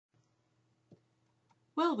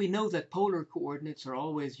Well, we know that polar coordinates are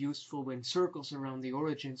always useful when circles around the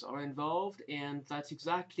origins are involved, and that's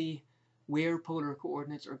exactly where polar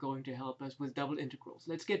coordinates are going to help us with double integrals.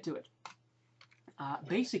 Let's get to it.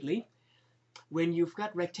 Basically, when you've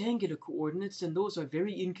got rectangular coordinates, then those are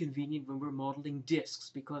very inconvenient when we're modeling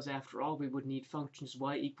disks, because after all, we would need functions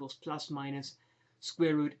y equals plus minus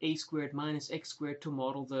square root a squared minus x squared to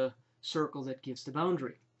model the circle that gives the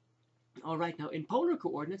boundary. All right, now in polar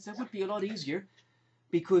coordinates, that would be a lot easier,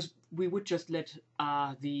 because we would just let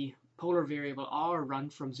the polar variable r run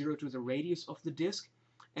from 0 to the radius of the disk,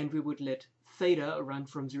 and we would let theta run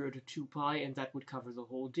from 0 to 2 pi, and that would cover the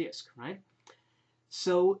whole disk, right?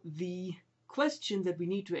 So the question that we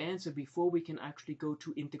need to answer before we can actually go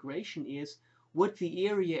to integration is what the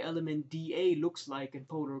area element dA looks like in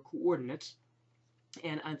polar coordinates.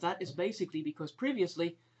 And that is basically because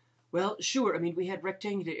previously, well, sure, I mean, we had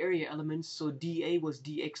rectangular area elements, so dA was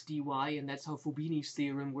dx dy, and that's how Fubini's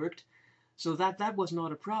theorem worked. So that was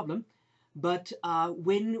not a problem. But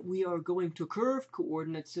when we are going to curved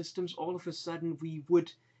coordinate systems, all of a sudden we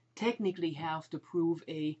would technically have to prove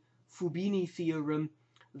a Fubini theorem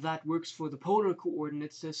that works for the polar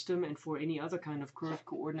coordinate system and for any other kind of curved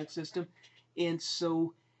coordinate system. And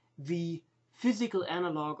so the physical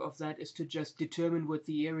analog of that is to just determine what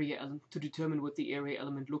the area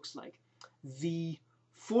element looks like. The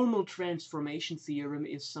formal transformation theorem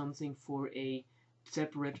is something for a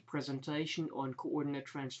separate presentation on coordinate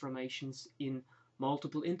transformations in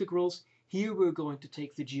multiple integrals. Here we're going to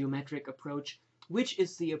take the geometric approach, which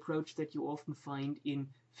is the approach that you often find in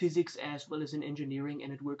physics as well as in engineering,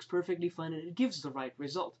 and it works perfectly fine and it gives the right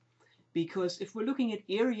result. Because if we're looking at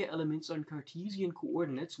area elements on Cartesian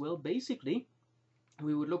coordinates, well, basically,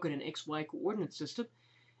 we would look at an xy coordinate system,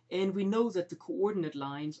 and we know that the coordinate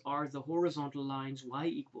lines are the horizontal lines y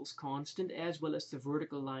equals constant, as well as the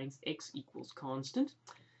vertical lines x equals constant.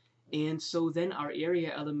 And so then our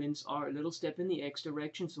area elements are a little step in the x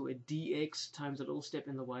direction, so a dx times a little step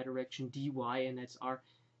in the y direction dy, and that's our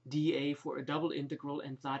dA for a double integral,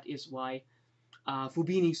 and that is why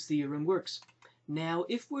Fubini's theorem works. Now,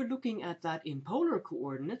 if we're looking at that in polar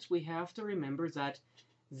coordinates, we have to remember that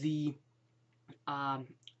the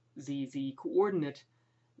coordinate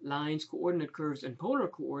lines, coordinate curves, and polar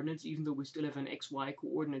coordinates, even though we still have an xy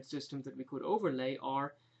coordinate system that we could overlay,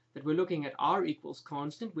 are that we're looking at r equals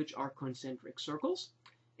constant, which are concentric circles,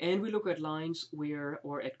 and we look at lines where,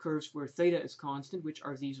 or at curves where theta is constant, which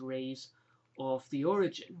are these rays of the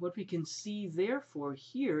origin. What we can see therefore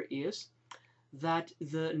here is that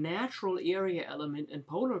the natural area element in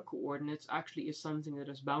polar coordinates actually is something that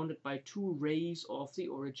is bounded by two rays of the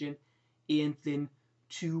origin and then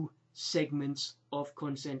two segments of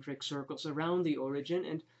concentric circles around the origin.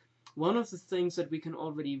 And one of the things that we can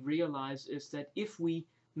already realize is that if we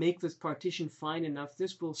make this partition fine enough,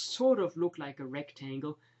 this will sort of look like a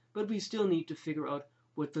rectangle, but we still need to figure out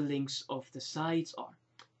what the lengths of the sides are.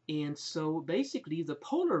 And so basically the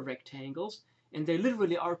polar rectangles, and they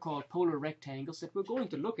literally are called polar rectangles that we're going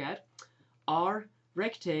to look at, are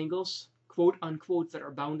rectangles, quote unquote, that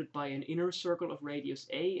are bounded by an inner circle of radius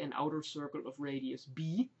a, an outer circle of radius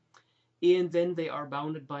b, and then they are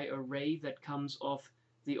bounded by a ray that comes off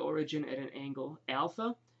the origin at an angle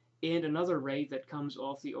alpha, and another ray that comes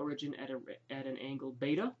off the origin at an angle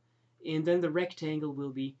beta, and then the rectangle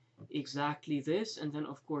will be exactly this. And then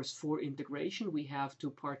of course for integration we have to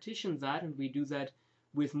partition that, and we do that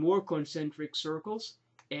with more concentric circles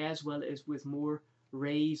as well as with more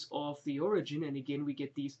rays of the origin, and again we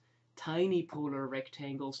get these tiny polar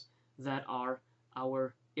rectangles that are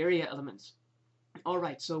our area elements.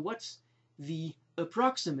 Alright, so what's the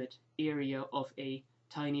approximate area of a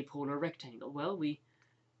tiny polar rectangle? Well, we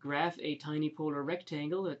graph a tiny polar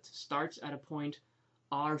rectangle that starts at a point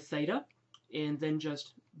r theta and then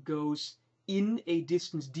just goes in a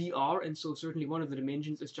distance dr, and so certainly one of the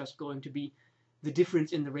dimensions is just going to be the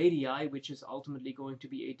difference in the radii, which is ultimately going to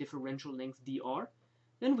be a differential length dr.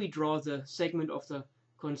 Then we draw the segment of the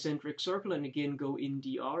concentric circle and again go in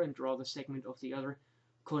dr and draw the segment of the other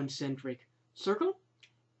concentric circle.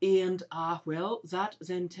 And well, that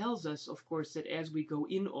then tells us, of course, that as we go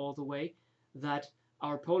in all the way, that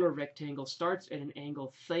our polar rectangle starts at an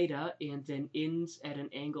angle theta and then ends at an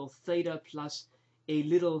angle theta plus a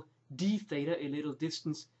little d theta, a little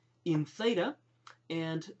distance in theta.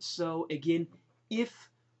 And so again, if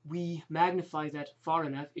we magnify that far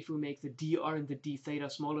enough, if we make the dr and the d theta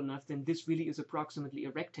small enough, then this really is approximately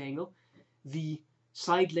a rectangle. The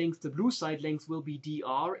side length, the blue side length, will be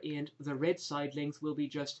dr, and the red side length will be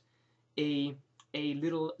just a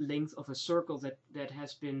little length of a circle that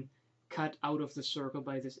has been cut out of the circle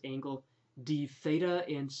by this angle d theta,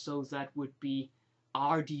 and so that would be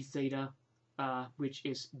r d theta, which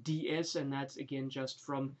is ds, and that's again just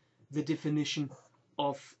from the definition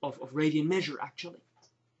of radian measure actually.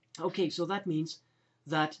 Okay, so that means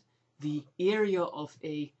that the area of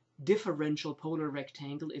a differential polar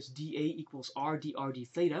rectangle is dA equals r dr d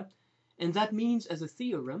theta, and that means as a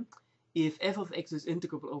theorem, if f of x is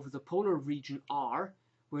integrable over the polar region R,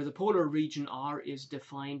 where the polar region R is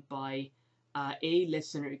defined by a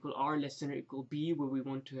less than or equal r less than or equal b, where we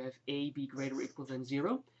want to have a be greater or equal than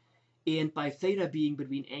 0, and by theta being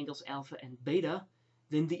between angles alpha and beta,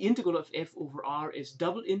 then the integral of f over r is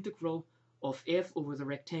double integral of f over the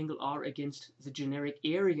rectangle R against the generic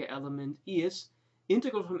area element is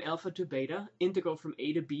integral from alpha to beta, integral from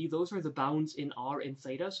a to b. Those are the bounds in R and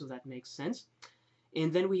theta, so that makes sense.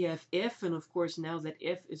 And then we have f, and of course now that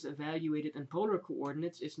f is evaluated in polar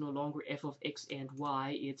coordinates, it's no longer f of x and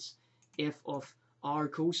y, it's f of r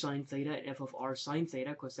cosine theta and f of r sine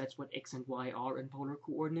theta, because that's what x and y are in polar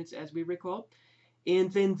coordinates, as we recall.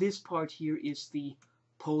 And then this part here is the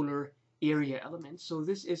polar area element. So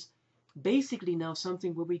this is basically now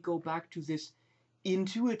something where we go back to this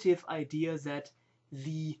intuitive idea that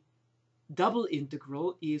the double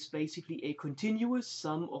integral is basically a continuous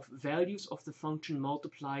sum of values of the function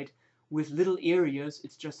multiplied with little areas.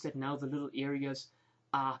 It's just that now the little areas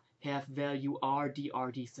have value r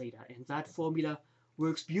dr d theta, and that formula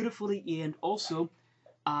works beautifully. And also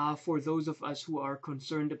for those of us who are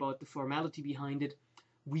concerned about the formality behind it,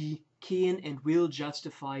 we can and will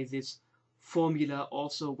justify this formula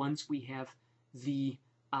also once we have the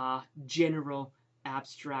general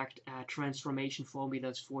abstract transformation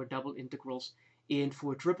formulas for double integrals and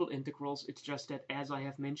for triple integrals. It's just that, as I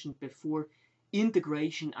have mentioned before,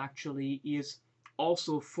 integration actually is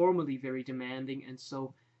also formally very demanding, and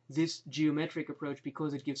so this geometric approach,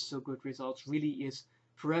 because it gives so good results, really is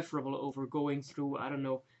preferable over going through, I don't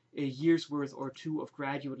know, a year's worth or two of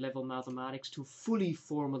graduate level mathematics to fully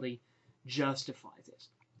formally justify this.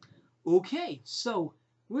 Okay, so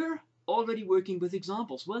we're already working with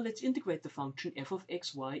examples. Well, let's integrate the function f of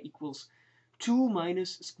xy equals 2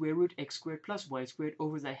 minus square root x squared plus y squared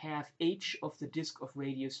over the half h of the disk of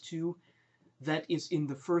radius 2 that is in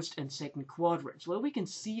the first and second quadrants. Well, we can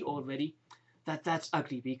see already that that's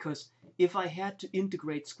ugly, because if I had to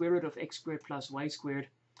integrate square root of x squared plus y squared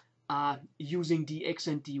using dx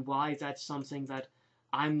and dy, that's something that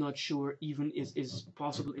I'm not sure even is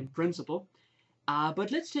possible in principle.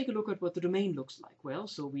 But let's take a look at what the domain looks like. Well,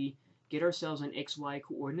 so we get ourselves an xy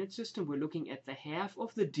coordinate system. We're looking at the half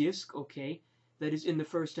of the disk, okay, that is in the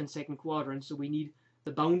first and second quadrant. So we need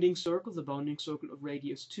the bounding circle of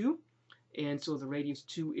radius 2. And so the radius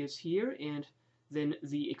 2 is here, and then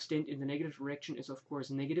the extent in the negative direction is, of course,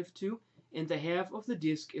 negative 2. And the half of the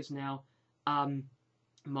disk is now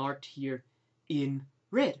marked here in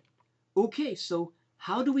red. Okay, so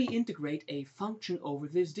how do we integrate a function over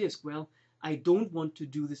this disk? Well, I don't want to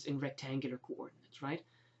do this in rectangular coordinates, right?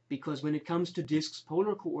 Because when it comes to disks,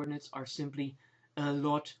 polar coordinates are simply a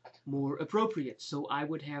lot more appropriate. So I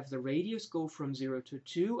would have the radius go from 0 to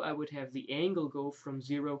 2. I would have the angle go from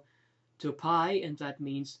 0 to pi, and that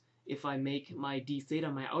means if I make my d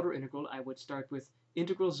theta my outer integral, I would start with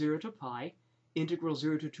integral 0 to pi, integral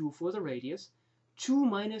 0 to 2 for the radius, 2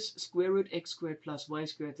 minus square root x squared plus y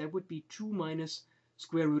squared, that would be 2 minus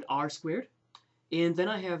square root r squared. And then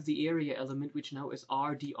I have the area element, which now is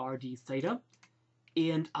r dr d theta.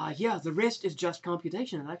 And yeah, the rest is just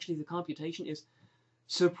computation. And actually the computation is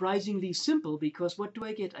surprisingly simple, because what do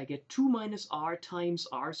I get? I get 2 minus r times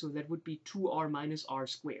r, so that would be 2r minus r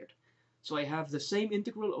squared. So I have the same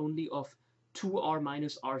integral, only of 2r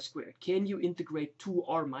minus r squared. Can you integrate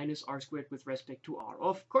 2r minus r squared with respect to r?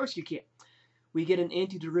 Of course you can. We get an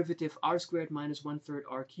antiderivative r squared minus 1/3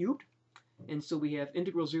 r cubed. And so we have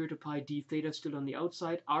integral 0 to pi d theta still on the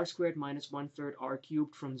outside, r squared minus 1/3 r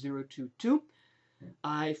cubed from 0 to 2.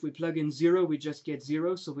 If we plug in 0, we just get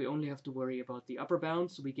 0, so we only have to worry about the upper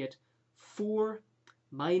bound. So we get 4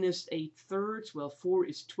 minus 8/3. Well, 4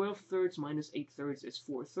 is 12/3, minus 8/3 is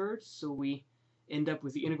 4/3. So we end up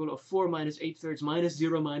with the integral of 4 minus 8/3 minus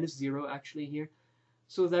 0 actually here.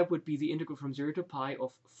 So that would be the integral from 0 to pi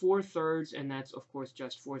of 4/3, and that's of course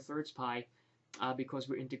just 4/3 pi. Because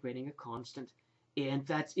we're integrating a constant, and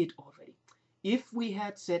that's it already. If we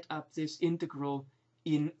had set up this integral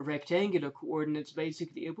in rectangular coordinates,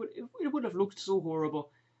 basically it would have looked so horrible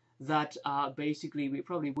that basically we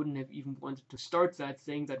probably wouldn't have even wanted to start that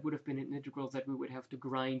thing. That would have been an integral that we would have to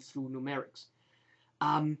grind through numerics.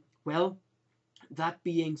 Well, that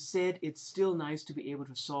being said, it's still nice to be able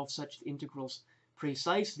to solve such integrals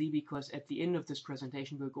precisely, because at the end of this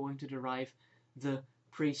presentation we're going to derive the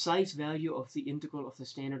precise value of the integral of the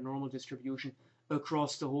standard normal distribution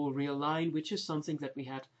across the whole real line, which is something that we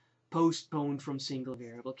had postponed from single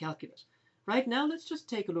variable calculus. Right now, let's just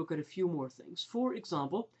take a look at a few more things. For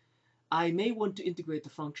example, I may want to integrate the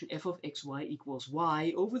function f of xy equals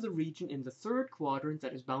y over the region in the third quadrant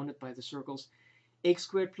that is bounded by the circles x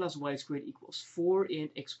squared plus y squared equals 4 and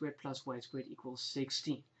x squared plus y squared equals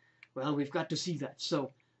 16. Well, we've got to see that.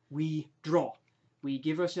 So we draw. We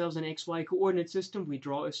give ourselves an xy coordinate system. We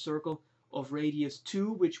draw a circle of radius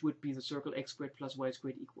 2, which would be the circle x squared plus y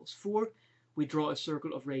squared equals 4. We draw a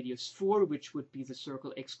circle of radius 4, which would be the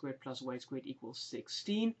circle x squared plus y squared equals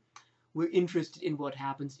 16. We're interested in what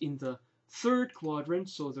happens in the third quadrant,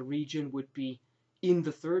 so the region would be in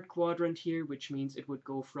the third quadrant here, which means it would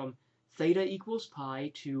go from theta equals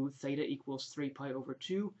pi to theta equals 3 pi over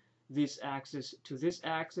 2, this axis to this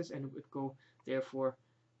axis, and it would go, therefore,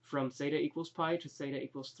 from theta equals pi to theta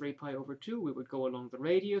equals 3 pi over 2. We would go along the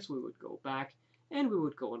radius, we would go back, and we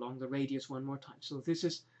would go along the radius one more time. So this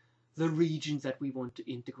is the region that we want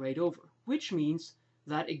to integrate over, which means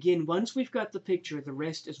that, again, once we've got the picture, the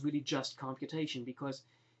rest is really just computation, because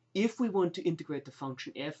if we want to integrate the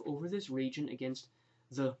function f over this region against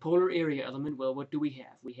the polar area element, well, what do we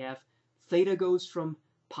have? We have theta goes from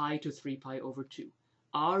pi to 3 pi over 2.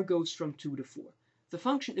 R goes from 2 to 4. The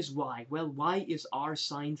function is y. Well, y is r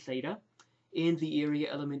sine theta, and the area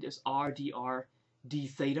element is r dr d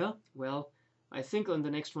theta. Well, I think on the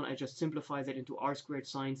next one I just simplify that into r squared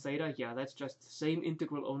sine theta. Yeah, that's just the same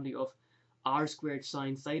integral, only of r squared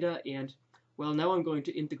sine theta. And, well, now I'm going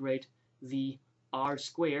to integrate the r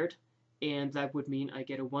squared, and that would mean I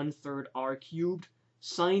get a 1/3 r cubed.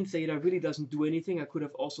 Sine theta really doesn't do anything. I could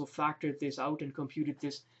have also factored this out and computed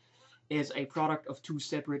this as a product of two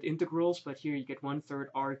separate integrals, but here you get 1/3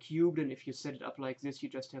 r cubed, and if you set it up like this, you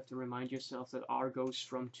just have to remind yourself that r goes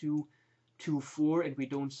from 2 to 4, and we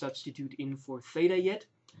don't substitute in for theta yet.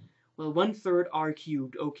 Well, 1/3 r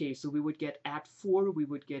cubed. Okay, so we would get at 4, we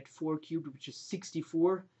would get 4 cubed, which is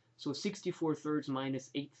 64. So 64 thirds minus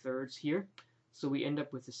 8 thirds here. So we end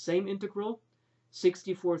up with the same integral.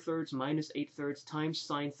 64 thirds minus 8 thirds times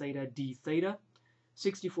sine theta d theta.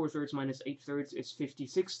 64 thirds minus 8 thirds is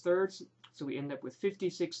 56 thirds. So we end up with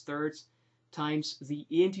 56 thirds times the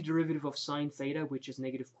antiderivative of sine theta, which is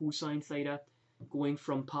negative cosine theta, going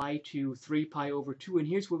from pi to 3 pi over 2. And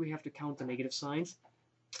here's where we have to count the negative signs,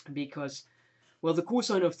 because, well, the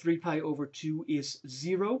cosine of 3 pi over 2 is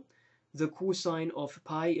 0. The cosine of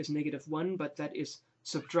pi is negative 1, but that is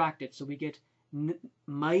subtracted. So we get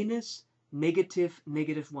minus negative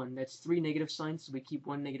negative 1. That's 3 negative signs, so we keep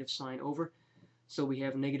 1 negative sign over. So we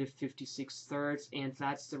have negative 56 thirds, and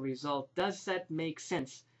that's the result. Does that make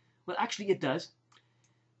sense? Well, actually it does,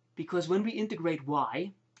 because when we integrate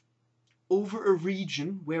y over a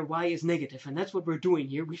region where y is negative, and that's what we're doing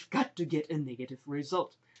here, we've got to get a negative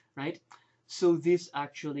result, right? So this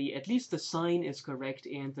actually, at least the sign is correct,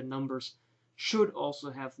 and the numbers should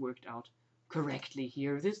also have worked out correctly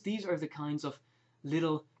here. These are the kinds of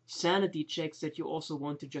little sanity checks that you also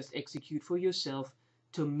want to just execute for yourself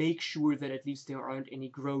to make sure that at least there aren't any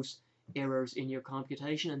gross errors in your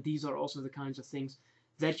computation. And these are also the kinds of things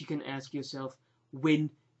that you can ask yourself when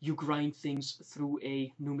you grind things through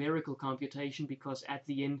a numerical computation, because at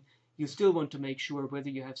the end you still want to make sure whether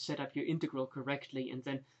you have set up your integral correctly, and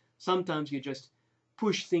then sometimes you just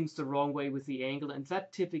push things the wrong way with the angle, and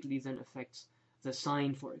that typically then affects the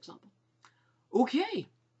sign, for example. Okay,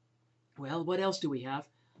 well, what else do we have?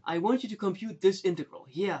 I want you to compute this integral.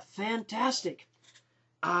 Yeah, fantastic.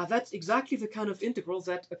 That's exactly the kind of integral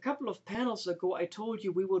that a couple of panels ago I told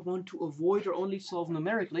you we would want to avoid or only solve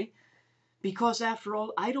numerically, because after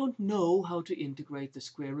all, I don't know how to integrate the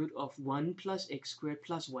square root of 1 plus x squared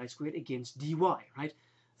plus y squared against dy, right?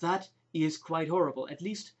 That is quite horrible. At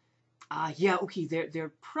least, yeah, okay,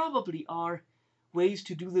 there probably are ways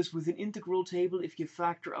to do this with an integral table if you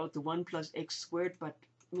factor out the 1 plus x squared, but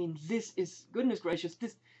I mean, this is, goodness gracious,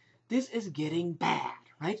 this is getting bad,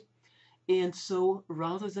 right? And so,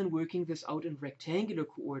 rather than working this out in rectangular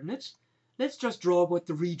coordinates, let's just draw what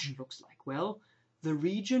the region looks like. Well, the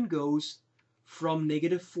region goes from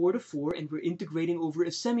negative 4 to 4, and we're integrating over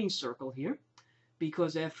a semicircle here,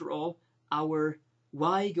 because after all, our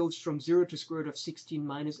y goes from 0 to square root of 16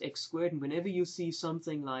 minus x squared, and whenever you see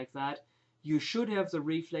something like that, you should have the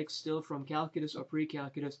reflex still from calculus or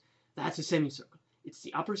pre-calculus. That's a semicircle. It's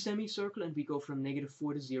the upper semicircle, and we go from negative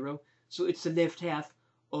 4 to 0, so it's the left half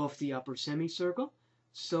of the upper semicircle.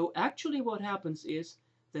 So actually what happens is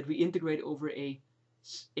that we integrate over a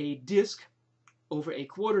disk, over a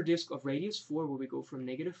quarter disk of radius 4, where we go from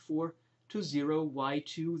negative 4 to 0.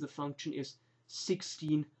 y2, the function is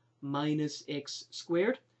 16 minus x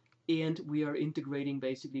squared, and we are integrating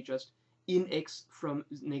basically just in x from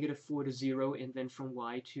 -4 to 0, and then from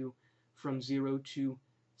y to from 0 to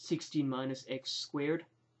 16 minus x squared.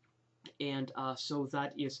 And so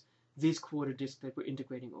that is this quarter disk that we're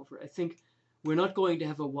integrating over. I think we're not going to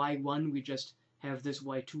have a y1, we just have this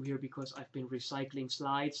y2 here because I've been recycling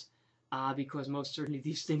slides, because most certainly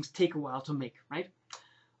these things take a while to make, right?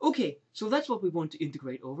 Okay, so that's what we want to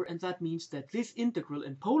integrate over, and that means that this integral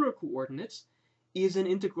in polar coordinates is an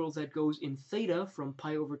integral that goes in theta from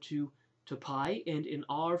pi over 2 to pi, and in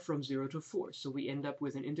r from 0 to 4. So we end up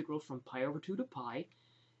with an integral from pi over 2 to pi,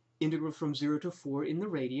 integral from 0 to 4 in the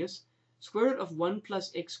radius. Square root of 1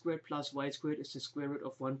 plus x squared plus y squared is the square root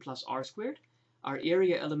of 1 plus r squared. Our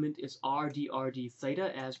area element is r d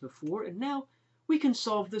theta as before, and now we can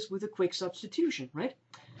solve this with a quick substitution, right?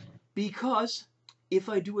 Because if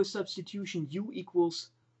I do a substitution u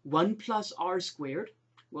equals 1 plus r squared,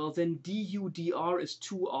 well then du dr is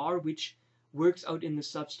 2r, which works out in the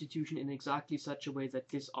substitution in exactly such a way that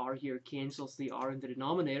this r here cancels the r in the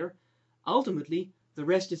denominator. Ultimately, the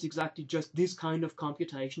rest is exactly just this kind of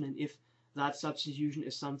computation, and if that substitution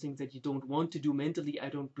is something that you don't want to do mentally, I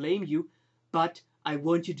don't blame you, but I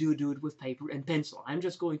want you to do it with paper and pencil. I'm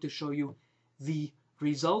just going to show you the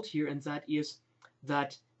result here, and that is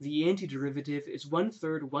that the antiderivative is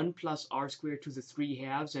 1/3 1 plus r squared to the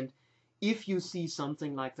 3/2, and if you see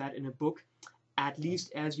something like that in a book, at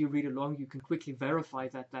least as you read along, you can quickly verify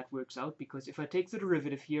that that works out, because if I take the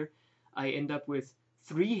derivative here, I end up with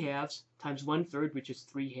 3/2 times 1/3, which is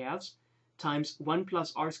 3/2, times 1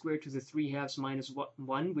 plus r squared to the 3/2 minus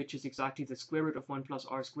 1, which is exactly the square root of 1 plus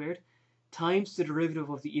r squared, times the derivative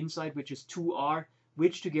of the inside, which is 2r,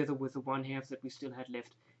 which together with the 1/2 that we still had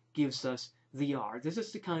left gives us the r. This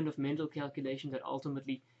is the kind of mental calculation that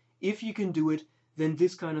ultimately, if you can do it, then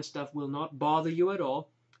this kind of stuff will not bother you at all.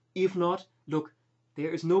 If not, look,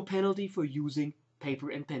 there is no penalty for using paper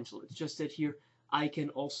and pencil. It's just that here I can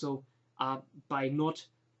also, by not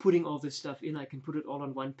putting all this stuff in, I can put it all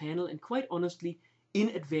on one panel, and quite honestly, in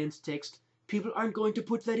advanced text, people aren't going to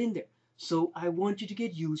put that in there. So I want you to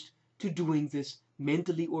get used to doing this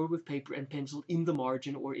mentally or with paper and pencil in the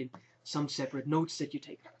margin or in some separate notes that you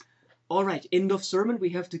take. All right, end of sermon. We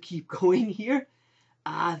have to keep going here.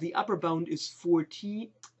 The upper bound is 4,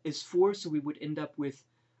 so we would end up with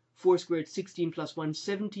 4 squared 16 plus 1,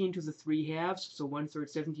 17 to the 3/2, so 1/3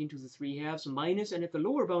 17 to the 3/2 minus, and at the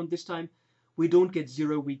lower bound this time we don't get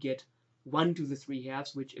 0, we get 1 to the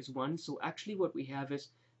 3/2, which is 1. So actually what we have is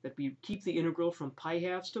that we keep the integral from pi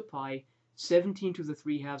halves to pi, 17 to the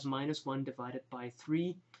 3/2 minus 1 divided by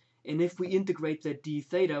 3. And if we integrate that d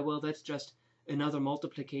theta, well, that's just another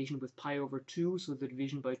multiplication with pi over 2, so the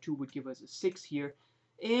division by 2 would give us a 6 here,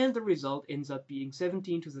 and the result ends up being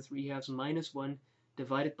 17 to the 3/2 minus 1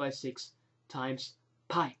 divided by 6 times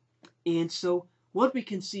pi. And so what we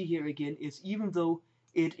can see here again is, even though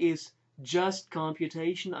it is just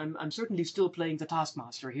computation, I'm certainly still playing the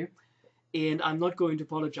taskmaster here, and I'm not going to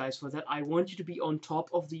apologize for that. I want you to be on top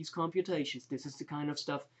of these computations. This is the kind of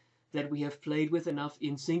stuff that we have played with enough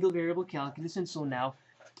in single variable calculus, and so now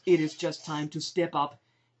it is just time to step up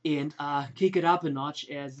and kick it up a notch,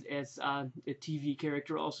 as a TV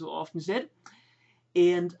character also often said.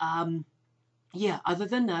 And yeah, other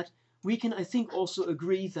than that, we can, I think, also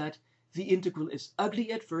agree that the integral is ugly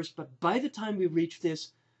at first, but by the time we reach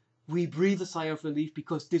this, we breathe a sigh of relief,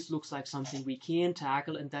 because this looks like something we can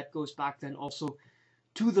tackle, and that goes back then also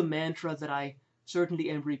to the mantra that I certainly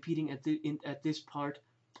am repeating at this part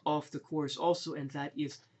of the course also, and that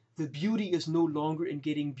is, the beauty is no longer in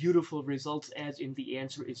getting beautiful results as in the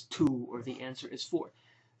answer is 2 or the answer is 4.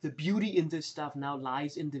 The beauty in this stuff now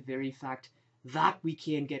lies in the very fact that we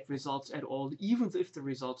can get results at all, even if the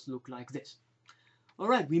results look like this. All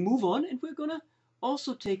right, we move on, and we're going to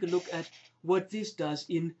also take a look at what this does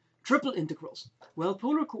in triple integrals. Well,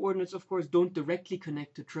 polar coordinates, of course, don't directly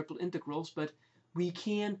connect to triple integrals, but we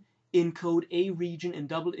can encode a region in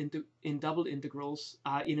double integrals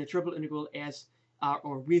in a triple integral as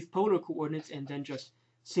or with polar coordinates, and then just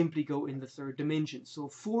simply go in the third dimension. So,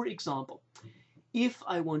 for example, if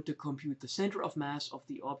I want to compute the center of mass of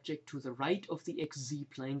the object to the right of the xz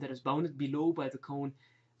plane that is bounded below by the cone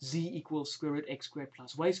z equals square root x squared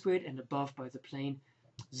plus y squared, and above by the plane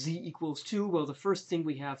z equals 2, well, the first thing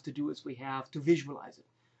we have to do is we have to visualize it.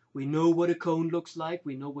 We know what a cone looks like.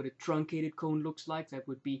 We know what a truncated cone looks like. That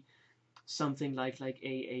would be something like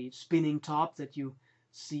a spinning top that you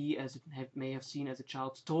see, as it may have seen as a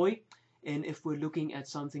child's toy. And if we're looking at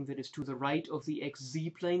something that is to the right of the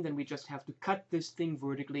xz plane, then we just have to cut this thing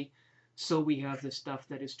vertically. So we have the stuff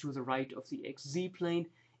that is to the right of the xz plane.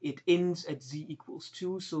 it ends at z equals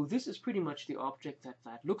 2. So this is pretty much the object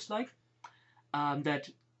that looks like. That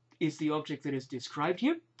is the object that is described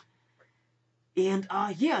here. And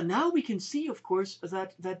yeah, now we can see, of course,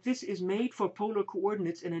 that this is made for polar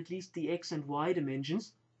coordinates in at least the x and y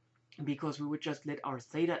dimensions, because we would just let our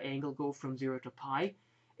theta angle go from 0 to pi,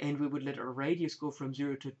 and we would let our radius go from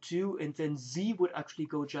 0 to 2, and then z would actually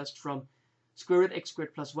go just from square root x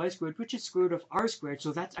squared plus y squared, which is square root of r squared,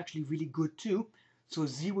 so that's actually really good too. So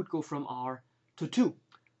z would go from r to 2.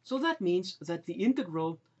 So that means that the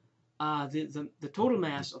integral, the total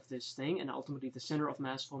mass of this thing, and ultimately the center of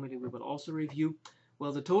mass formula we will also review,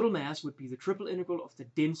 well, the total mass would be the triple integral of the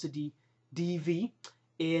density dv,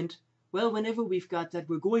 and well, whenever we've got that,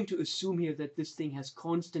 we're going to assume here that this thing has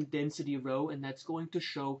constant density rho, and that's going to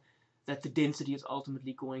show that the density is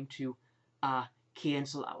ultimately going to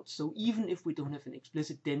cancel out. So even if we don't have an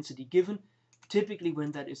explicit density given, typically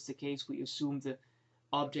when that is the case, we assume the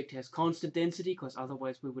object has constant density, because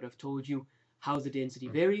otherwise we would have told you how the density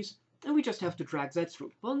varies, and we just have to drag that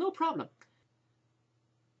through. Well, no problem.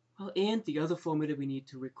 Well, and the other formula we need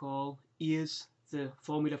to recall is the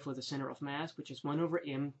formula for the center of mass, which is 1 over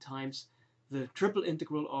m times the triple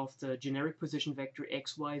integral of the generic position vector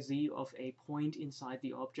x, y, z of a point inside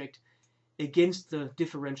the object against the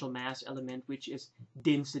differential mass element, which is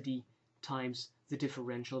density times the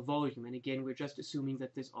differential volume. And again, we're just assuming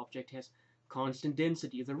that this object has constant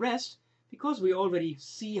density. The rest, because we already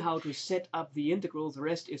see how to set up the integral, the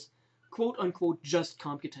rest is quote-unquote just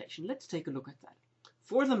computation. Let's take a look at that.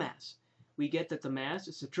 For the mass, we get that the mass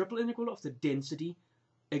is the triple integral of the density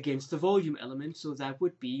against the volume element, so that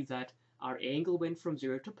would be that our angle went from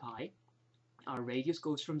 0 to pi, our radius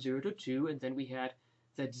goes from 0 to 2, and then we had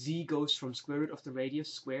that z goes from square root of the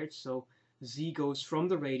radius squared, so z goes from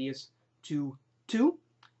the radius to 2,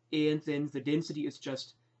 and then the density is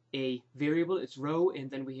just a variable, it's rho, and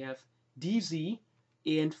then we have dz,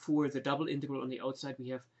 and for the double integral on the outside we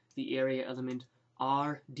have the area element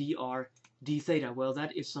r dr d theta. Well,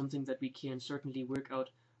 that is something that we can certainly work out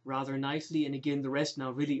rather nicely, and again, the rest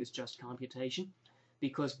now really is just computation,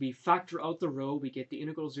 because we factor out the rho, we get the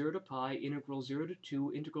integral 0 to pi, integral 0 to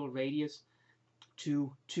 2, integral radius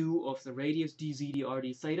to 2 of the radius dz dr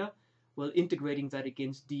d theta. Well, integrating that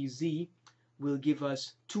against dz will give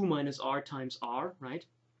us 2 minus r times r, right?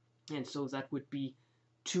 And so that would be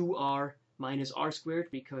 2r minus r squared,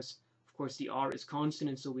 because of course the r is constant,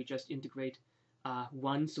 and so we just integrate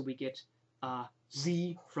 1, so we get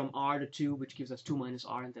z from r to 2, which gives us 2 minus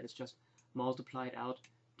r, and that is just multiplied out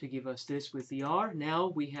to give us this with the r. Now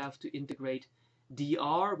we have to integrate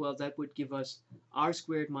dr. Well, that would give us r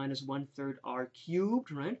squared minus 1/3 r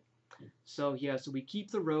cubed, right? So yeah, so we keep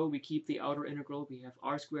the rho, we keep the outer integral, we have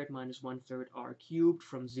r squared minus 1/3 r cubed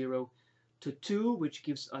from 0 to 2, which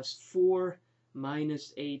gives us 4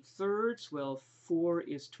 minus 8/3. Well, 4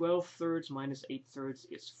 is 12/3, minus 8/3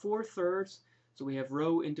 is 4/3. So we have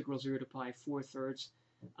rho integral 0 to pi 4/3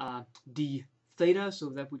 d theta, so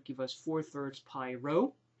that would give us 4/3 pi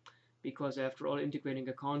rho, because after all, integrating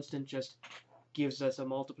a constant just gives us a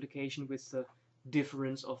multiplication with the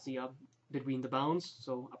difference of the between the bounds,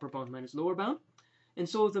 so upper bound minus lower bound. And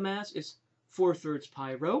so the mass is 4/3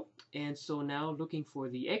 pi rho. And so now looking for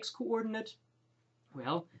the x-coordinate,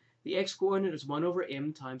 well, the x-coordinate is 1 over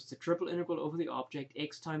m times the triple integral over the object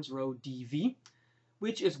x times rho dv,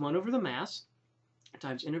 which is 1 over the mass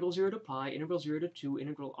times integral 0 to pi, integral 0 to 2,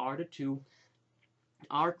 integral r to 2,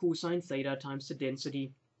 r cosine theta times the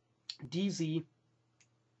density dz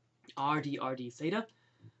r dr d theta.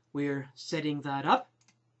 We're setting that up,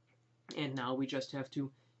 and now we just have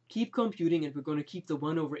to keep computing, and we're going to keep the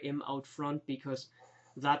 1 over m out front, because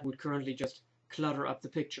that would currently just clutter up the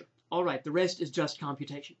picture. All right, the rest is just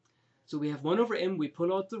computation. So we have 1 over m, we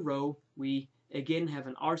pull out the rho, we again have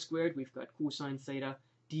an r squared, we've got cosine theta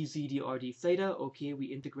dz dr d theta. Okay, we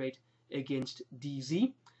integrate against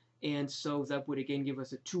dz, and so that would again give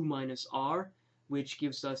us a 2 minus r, which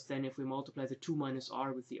gives us then, if we multiply the 2 minus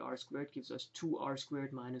r with the r squared, gives us 2r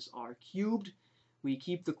squared minus r cubed. We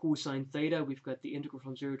keep the cosine theta, we've got the integral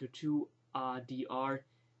from 0 to 2 dr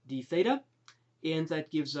d theta, and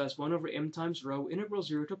that gives us 1 over m times rho integral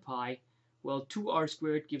 0 to pi. Well, 2r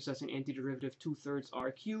squared gives us an antiderivative 2/3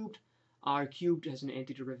 r cubed. R cubed has an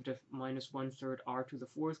antiderivative minus 1/3 r to the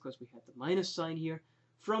 4th, because we had the minus sign here.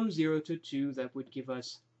 From 0 to 2, that would give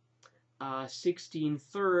us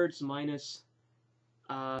 16/3 minus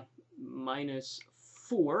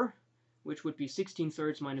 4, which would be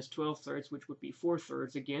 16/3 minus 12/3, which would be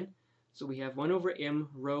 4/3 again. So we have 1 over m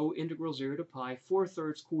rho integral 0 to pi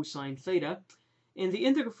 4/3 cosine theta, and the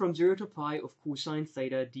integral from 0 to pi of cosine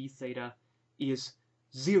theta d theta is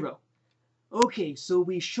 0. Okay, so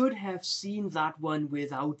we should have seen that one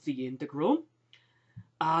without the integral.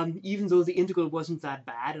 Even though the integral wasn't that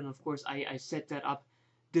bad, and of course I set that up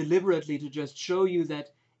deliberately to just show you that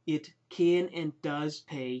it can and does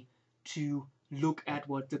pay to look at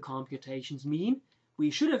what the computations mean. We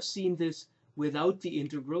should have seen this without the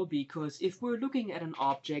integral, because if we're looking at an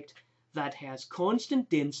object that has constant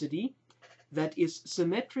density, that is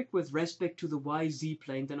symmetric with respect to the yz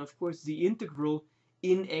plane, then of course the integral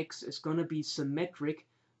in x is going to be symmetric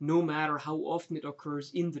no matter how often it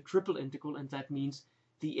occurs in the triple integral, and that means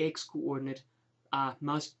the x coordinate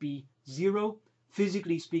must be 0.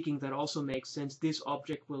 Physically speaking, that also makes sense. This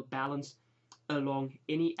object will balance along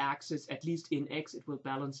any axis, at least in x, it will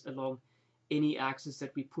balance along any axis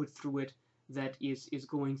that we put through it that is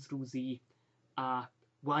going through the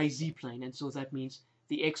yz plane. And so that means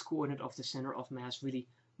the x coordinate of the center of mass really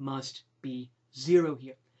must be 0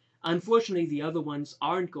 here. Unfortunately, the other ones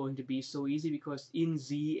aren't going to be so easy, because in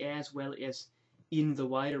z as well as in the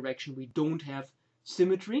y direction we don't have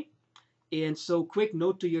symmetry. And so quick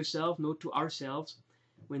note to yourself, note to ourselves,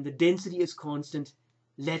 when the density is constant,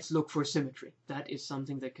 let's look for symmetry. That is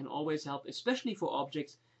something that can always help, especially for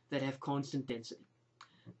objects that have constant density.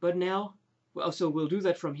 But now, well, so we'll do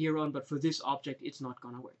that from here on, but for this object it's not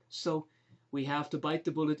going to work. So we have to bite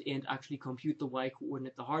the bullet and actually compute the y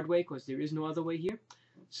coordinate the hard way, because there is no other way here.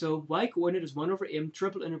 So y coordinate is 1 over m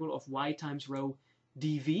triple integral of y times rho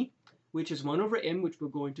dv, which is 1 over m, which we're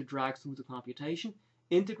going to drag through the computation,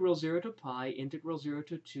 integral 0 to pi, integral 0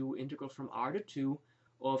 to 2, integral from r to 2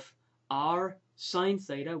 of r sine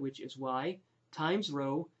theta, which is y, times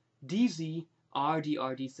rho dz r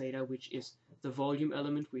dr d theta, which is the volume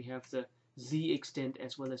element. We have the z extent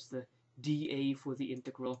as well as the dA for the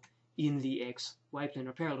integral in the xy plane,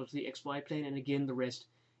 or parallel to the xy plane, and again the rest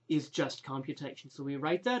is just computation. So we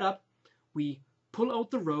write that up, we pull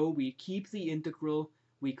out the rho, we keep the integral,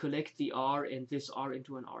 we collect the r and this r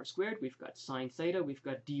into an r squared. We've got sine theta, we've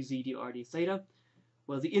got dz dr d theta.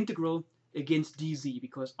 Well, the integral against dz,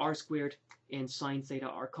 because r squared and sine theta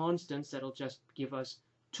are constants, that'll just give us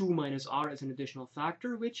 2 minus r as an additional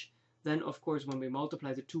factor, which then, of course, when we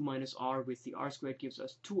multiply the 2 minus r with the r squared, gives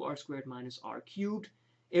us 2r squared minus r cubed.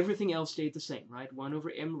 Everything else stayed the same, right? 1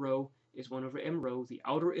 over m rho is 1 over m rho. The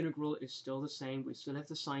outer integral is still the same. We still have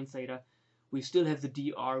the sine theta. We still have the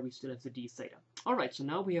dr. We still have the d theta. All right, so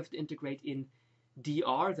now we have to integrate in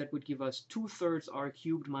dr. That would give us 2/3 r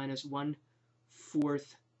cubed minus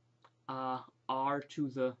 1/4 r to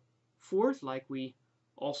the 4th, like we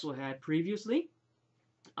also had previously.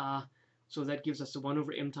 So that gives us the 1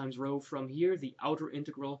 over m times rho from here. The outer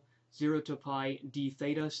integral 0 to pi d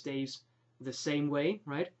theta stays the same way,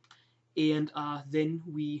 right? And then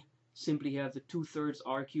we simply have the 2/3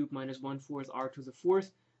 r cubed minus 1/4 r to the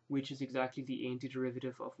 4th, which is exactly the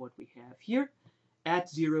antiderivative of what we have here. At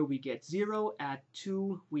 0 we get 0. At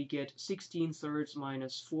 2 we get 16/3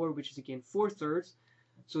 minus 4, which is again 4/3.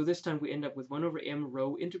 So this time we end up with 1 over m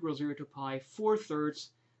rho integral 0 to pi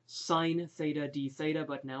 4/3 sine theta d theta,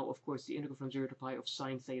 but now of course the integral from 0 to pi of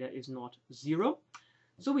sine theta is not 0.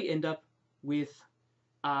 So we end up with,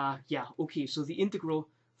 so the integral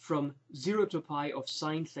from 0 to pi of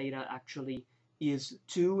sine theta actually is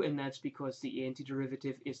 2, and that's because the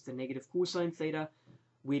antiderivative is the negative cosine theta,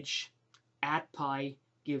 which at pi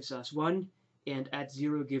gives us 1, and at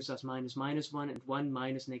 0 gives us minus 1, and 1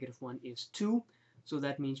 minus negative 1 is 2. So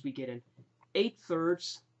that means we get an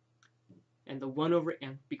 8/3, and the 1 over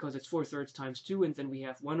m, because it's 4/3 times 2, and then we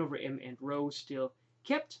have 1 over m and rho still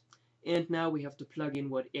kept. And now we have to plug in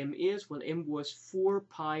what m is. Well, m was 4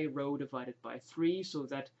 pi rho divided by 3, so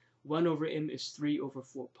that 1 over m is 3 over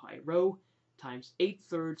 4 pi rho times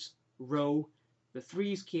 8/3 rho. The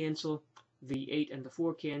 3's cancel, the 8 and the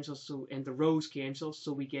 4 cancel, and the rho's cancel,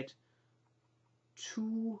 so we get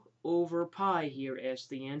 2 over pi here as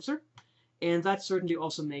the answer. And that certainly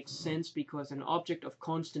also makes sense, because an object of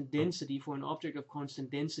constant density, for an object of constant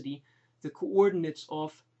density, the coordinates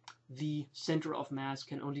of the center of mass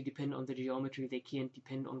can only depend on the geometry. They can't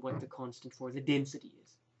depend on what the constant for the density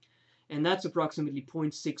is. And that's approximately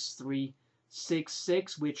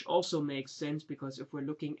 0.6366, which also makes sense, because if we're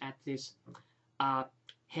looking at this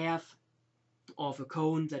half of a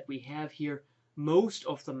cone that we have here, most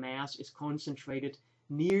of the mass is concentrated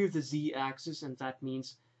near the z-axis, and that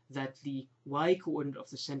means that the y-coordinate of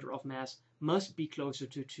the center of mass must be closer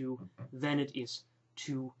to 2 than it is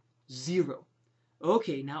to 0.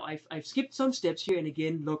 Okay, now I've skipped some steps here, and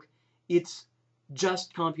again, look, it's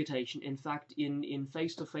just computation. In fact, in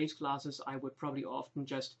face-to-face classes, I would probably often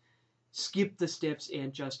just skip the steps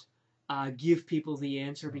and just give people the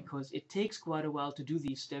answer, because it takes quite a while to do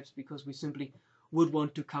these steps, because we simply would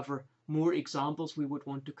want to cover more examples, we would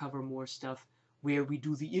want to cover more stuff where we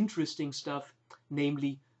do the interesting stuff,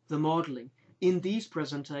 namely the modeling. In these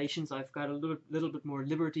presentations, I've got a little bit more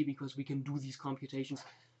liberty because we can do these computations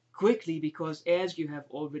quickly, because as you have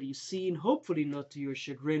already seen, hopefully not to your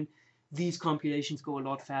chagrin, these computations go a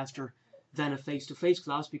lot faster than a face-to-face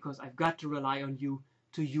class, because I've got to rely on you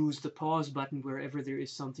to use the pause button wherever there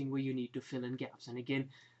is something where you need to fill in gaps. And again,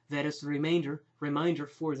 that is the reminder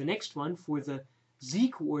for the next one, for the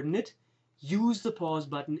z-coordinate, use the pause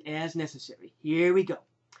button as necessary. Here we go.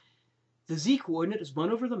 The z-coordinate is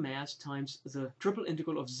 1 over the mass times the triple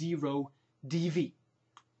integral of z rho dv.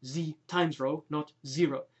 Z times rho, not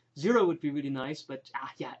 0. 0 would be really nice, but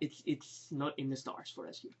yeah, it's not in the stars for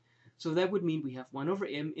us here. So that would mean we have 1 over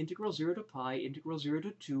m integral 0 to pi integral 0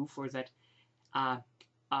 to 2 for that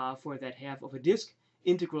half of a disk,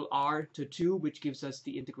 integral r to 2, which gives us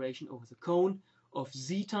the integration over the cone of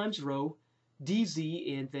z times rho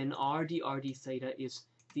dz, and then r dr d theta is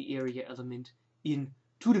the area element in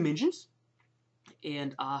 2 dimensions.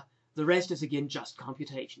 And the rest is again just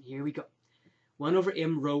computation. Here we go. 1 over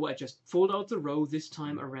m rho, I just fold out the rho this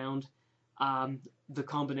time around. The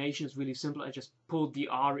combination is really simple. I just pulled the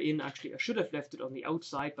r in. Actually, I should have left it on the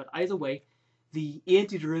outside, but either way, the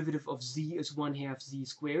antiderivative of z is 1/2 z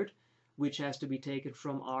squared, which has to be taken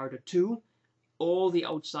from r to 2. All the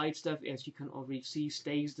outside stuff, as you can already see,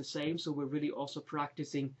 stays the same, so we're really also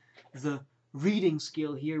practicing the reading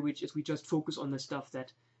skill here, which is we just focus on the stuff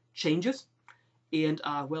that changes. And,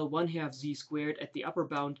 well, 1/2 z squared at the upper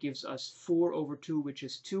bound gives us 4 over 2, which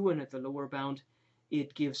is 2, and at the lower bound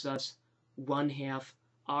it gives us 1/2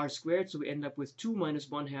 r squared, so we end up with 2 minus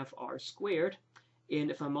 1/2 r squared. And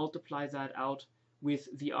if I multiply that out with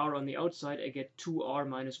the r on the outside, I get 2r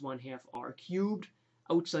minus 1/2 r cubed.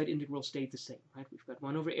 Outside integral stayed the same, right? We've got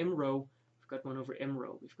 1 over m rho, we've got 1 over m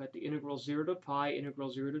rho. We've got the integral 0 to pi, integral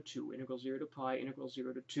 0 to 2, integral 0 to pi, integral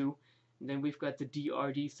 0 to 2. And then we've got the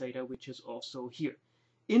dr d theta, which is also here.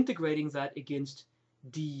 Integrating that against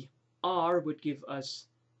dr would give us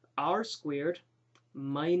r squared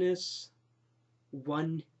minus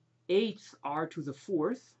 1/8 r to the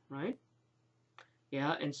 4th, right?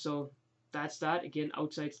 Yeah, and so that's that. Again,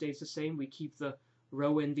 outside stays the same. We keep the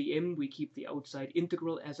rho and the m. We keep the outside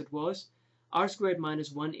integral as it was. R squared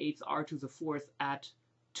minus 1/8 r to the 4th at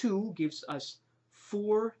 2 gives us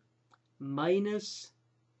 4 minus,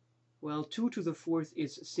 well, 2 to the 4th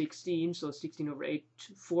is 16, so 16 over 8.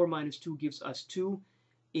 4 minus 2 gives us 2.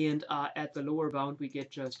 And at the lower bound, we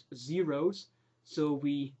get just zeros. So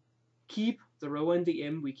we keep the rho and the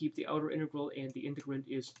m, we keep the outer integral, and the integrand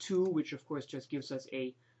is 2, which of course just gives us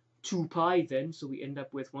a 2 pi then. So we end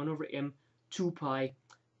up with 1 over m 2 pi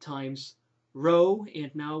times rho.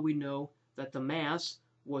 And now we know that the mass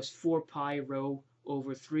was 4 pi rho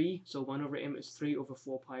over 3. So 1 over m is 3 over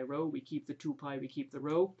 4 pi rho. We keep the 2 pi, we keep the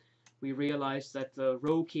rho. We realize that the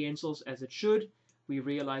rho cancels as it should. We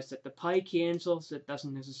realize that the pi cancels. That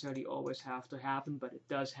doesn't necessarily always have to happen, but it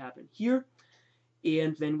does happen here.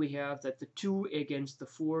 And then we have that the 2 against the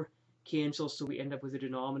 4 cancels, so we end up with a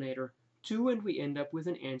denominator 2, and we end up with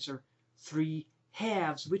an answer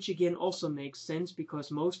 3/2, which again also makes sense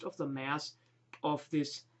because most of the mass of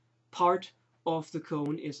this part of the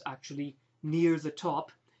cone is actually near the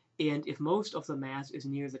top. And if most of the mass is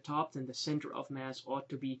near the top, then the center of mass ought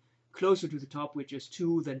to be closer to the top, which is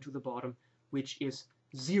 2, than to the bottom, which is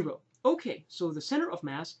 0. Okay, so the center of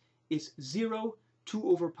mass is 0, 2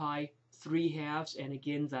 over pi, 3/2, and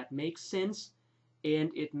again that makes sense.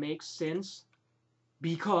 And it makes sense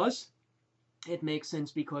because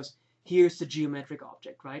here's the geometric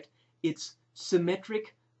object, right? It's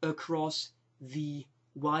symmetric across the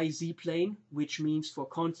yz plane, which means for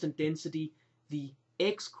constant density the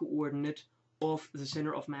x-coordinate of the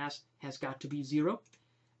center of mass has got to be 0.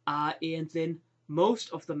 And then most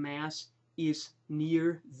of the mass is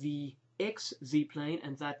near the xz plane,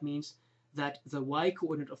 and that means that the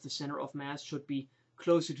y-coordinate of the center of mass should be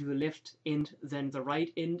closer to the left end than the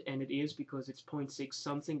right end, and it is because it's 0.6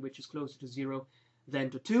 something, which is closer to 0 than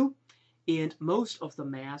to 2. And most of the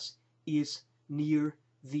mass is near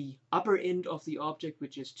the upper end of the object,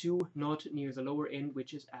 which is 2, not near the lower end,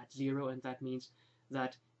 which is at 0, and that means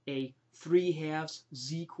that a 3/2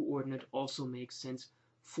 z-coordinate also makes sense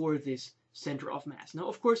for this center of mass. Now,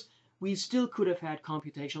 of course, we still could have had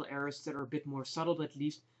computational errors that are a bit more subtle,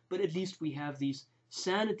 but at least we have these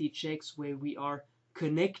sanity checks where we are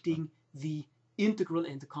connecting the integral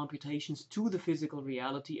and the computations to the physical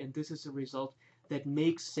reality, and this is a result that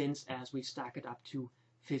makes sense as we stack it up to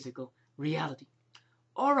physical reality.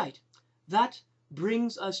 All right, that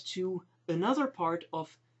brings us to another part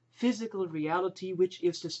of physical reality, which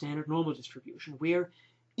is the standard normal distribution, where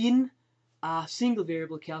in single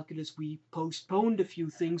variable calculus, we postponed a few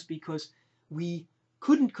things because we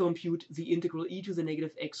couldn't compute the integral e to the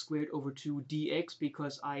negative x squared over 2 dx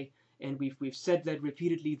because and we've said that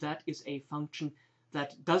repeatedly, that is a function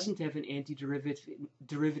that doesn't have an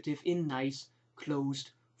antiderivative in nice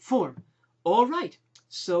closed form. All right,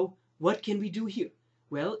 so what can we do here?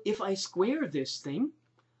 Well, if I square this thing,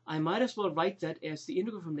 I might as well write that as the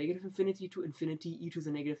integral from negative infinity to infinity e to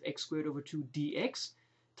the negative x squared over 2 dx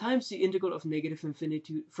times the integral of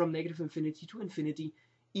from negative infinity to infinity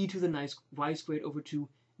e to the nice y squared over 2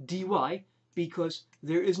 dy, because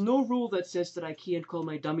there is no rule that says that I can't call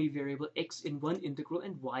my dummy variable x in one integral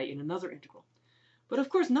and y in another integral. But of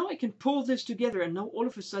course, now I can pull this together, and now all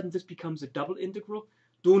of a sudden this becomes a double integral.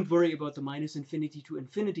 Don't worry about the minus infinity to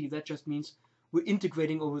infinity. That just means we're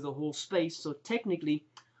integrating over the whole space. So technically,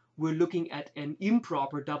 we're looking at an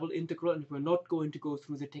improper double integral, and we're not going to go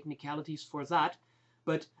through the technicalities for that.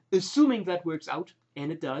 But assuming that works out,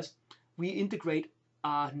 and it does, we integrate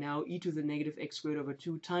now e to the negative x squared over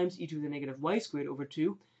 2 times e to the negative y squared over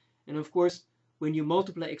 2. And of course, when you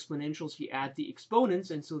multiply exponentials, you add the exponents,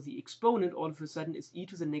 and so the exponent all of a sudden is e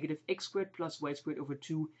to the negative x squared plus y squared over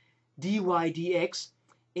 2 dy dx.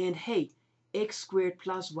 And hey, x squared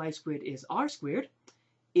plus y squared is r squared,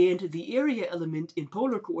 and the area element in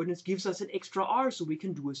polar coordinates gives us an extra r, so we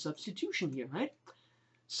can do a substitution here, right?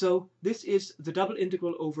 So this is the double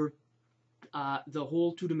integral over the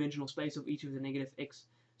whole two-dimensional space of e to the negative x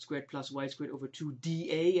squared plus y squared over 2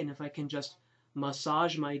 dA, and if I can just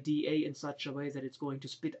massage my dA in such a way that it's going to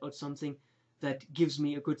spit out something that gives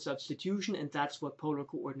me a good substitution, and that's what polar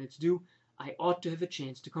coordinates do, I ought to have a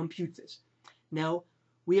chance to compute this. Now,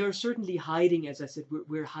 we are certainly hiding, as I said,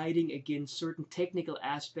 we're hiding against certain technical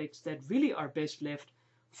aspects that really are best left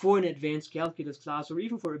for an advanced calculus class or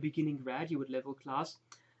even for a beginning graduate level class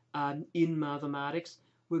in mathematics.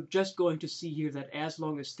 We're just going to see here that as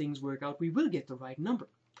long as things work out, we will get the right number.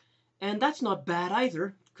 And that's not bad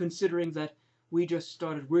either, considering that we just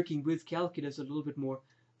started working with calculus a little bit more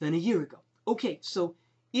than a year ago. Okay, so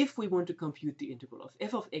if we want to compute the integral of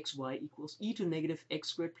f of xy equals e to negative x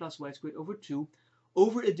squared plus y squared over 2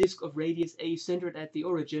 over a disk of radius a centered at the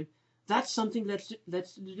origin, that's something that's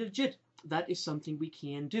legit. That is something we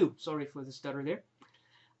can do. Sorry for the stutter there.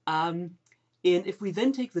 And if we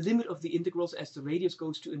then take the limit of the integrals as the radius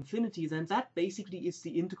goes to infinity, then that basically is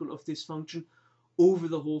the integral of this function over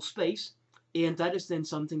the whole space, and that is then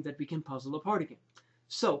something that we can puzzle apart again.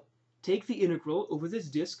 So take the integral over this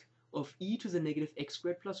disk of e to the negative x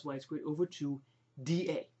squared plus y squared over 2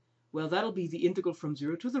 dA. Well, that'll be the integral from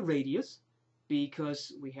 0 to the radius,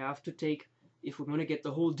 because we have to take, if we're going to get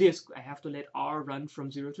the whole disk, I have to let r run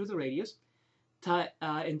from 0 to the radius.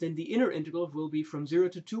 And then the inner integral will be from 0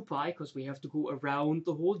 to 2 pi, because we have to go around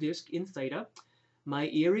the whole disk in theta. My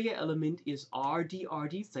area element is r dr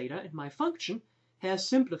d theta, and my function has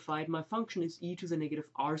simplified. My function is e to the negative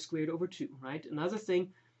r squared over 2, right? Another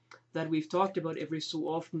thing that we've talked about every so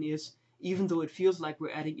often is, even though it feels like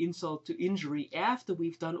we're adding insult to injury, after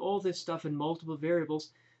we've done all this stuff in multiple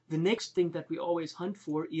variables, the next thing that we always hunt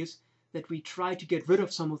for is that we try to get rid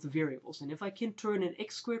of some of the variables. And if I can turn an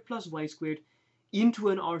x squared plus y squared into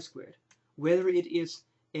an r squared, whether it is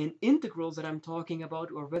an integral that I'm talking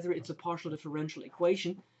about or whether it's a partial differential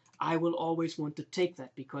equation, I will always want to take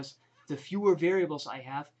that, because the fewer variables I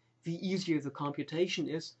have, the easier the computation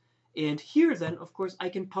is. And here then, of course, I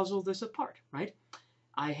can puzzle this apart, right?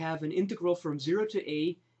 I have an integral from 0 to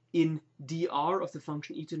a in dr of the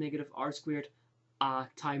function e to negative r squared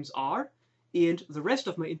times r, and the rest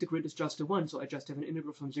of my integrand is just a 1, so I just have an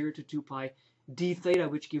integral from 0 to 2 pi d theta,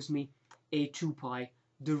 which gives me a 2 pi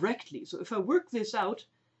directly. So if I work this out,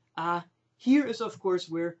 here is of course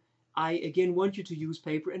where I again want you to use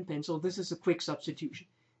paper and pencil. This is a quick substitution.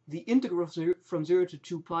 The integral from 0 to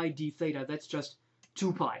 2 pi d theta, that's just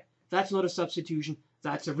 2 pi. That's not a substitution,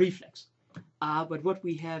 that's a reflex. But what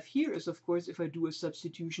we have here is, of course, if I do a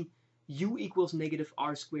substitution, u equals negative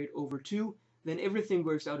r squared over 2, then everything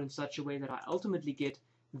works out in such a way that I ultimately get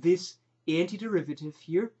this antiderivative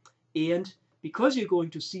here. And because you're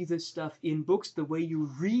going to see this stuff in books, the way you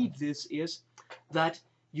read this is that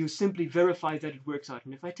you simply verify that it works out.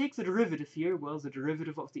 And if I take the derivative here, well, the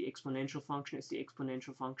derivative of the exponential function is the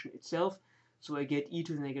exponential function itself. So I get e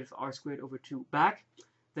to the negative r squared over 2 back.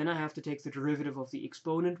 Then I have to take the derivative of the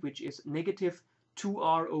exponent, which is negative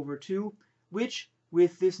 2r over 2, which,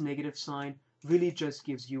 with this negative sign, really just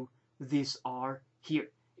gives you this r here.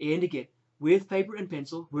 And again, with paper and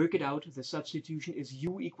pencil, work it out. The substitution is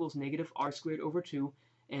u equals negative r squared over 2,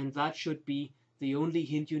 and that should be the only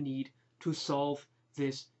hint you need to solve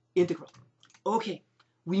this integral. Okay,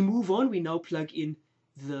 we move on. We now plug in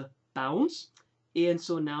the bounds. And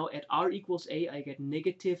so now at r equals a, I get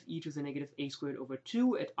negative e to the negative a squared over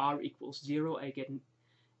 2. At r equals 0, I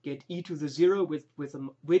get e to the 0,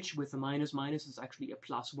 which with the minus minus is actually a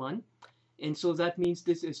plus 1. And so that means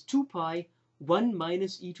this is 2 pi 1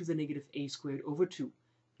 minus e to the negative a squared over 2.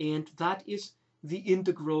 And that is the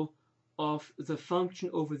integral of the function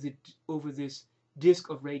over this disk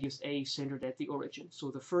of radius a centered at the origin.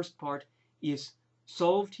 So the first part is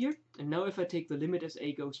solved here. And now if I take the limit as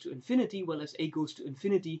a goes to infinity, well, as a goes to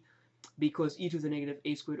infinity, because e to the negative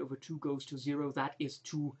a squared over 2 goes to 0, that is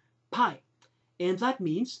 2 pi. And that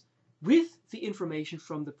means, with the information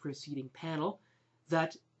from the preceding panel,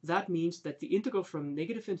 that means that the integral from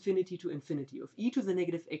negative infinity to infinity of e to the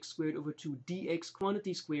negative x squared over 2 dx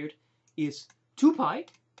quantity squared is 2 pi.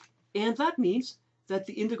 And that means that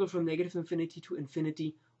the integral from negative infinity to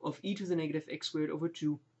infinity of e to the negative x squared over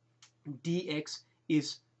 2 dx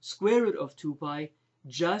is square root of 2 pi,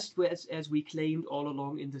 just as we claimed all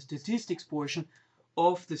along in the statistics portion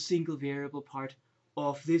of the single variable part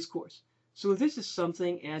of this course. So this is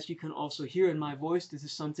something, as you can also hear in my voice, this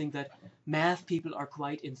is something that math people are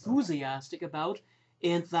quite enthusiastic about,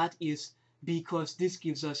 and that is because this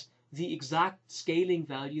gives us the exact scaling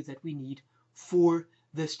value that we need for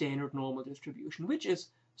the standard normal distribution, which is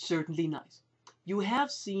certainly nice. You have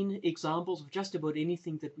seen examples of just about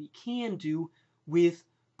anything that we can do with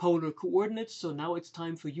polar coordinates, so now it's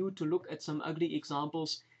time for you to look at some ugly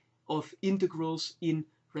examples of integrals in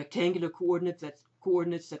rectangular coordinates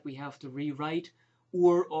that we have to rewrite,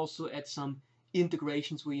 or also at some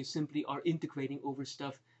integrations where you simply are integrating over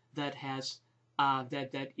stuff that has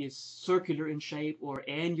that is circular in shape or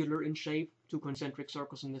angular in shape, two concentric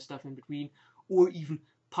circles and the stuff in between, or even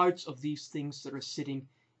parts of these things that are sitting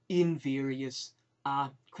in various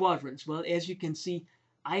quadrants. Well, as you can see,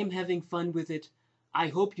 I'm having fun with it. I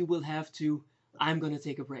hope you will have too. I'm going to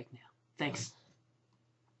take a break now. Thanks.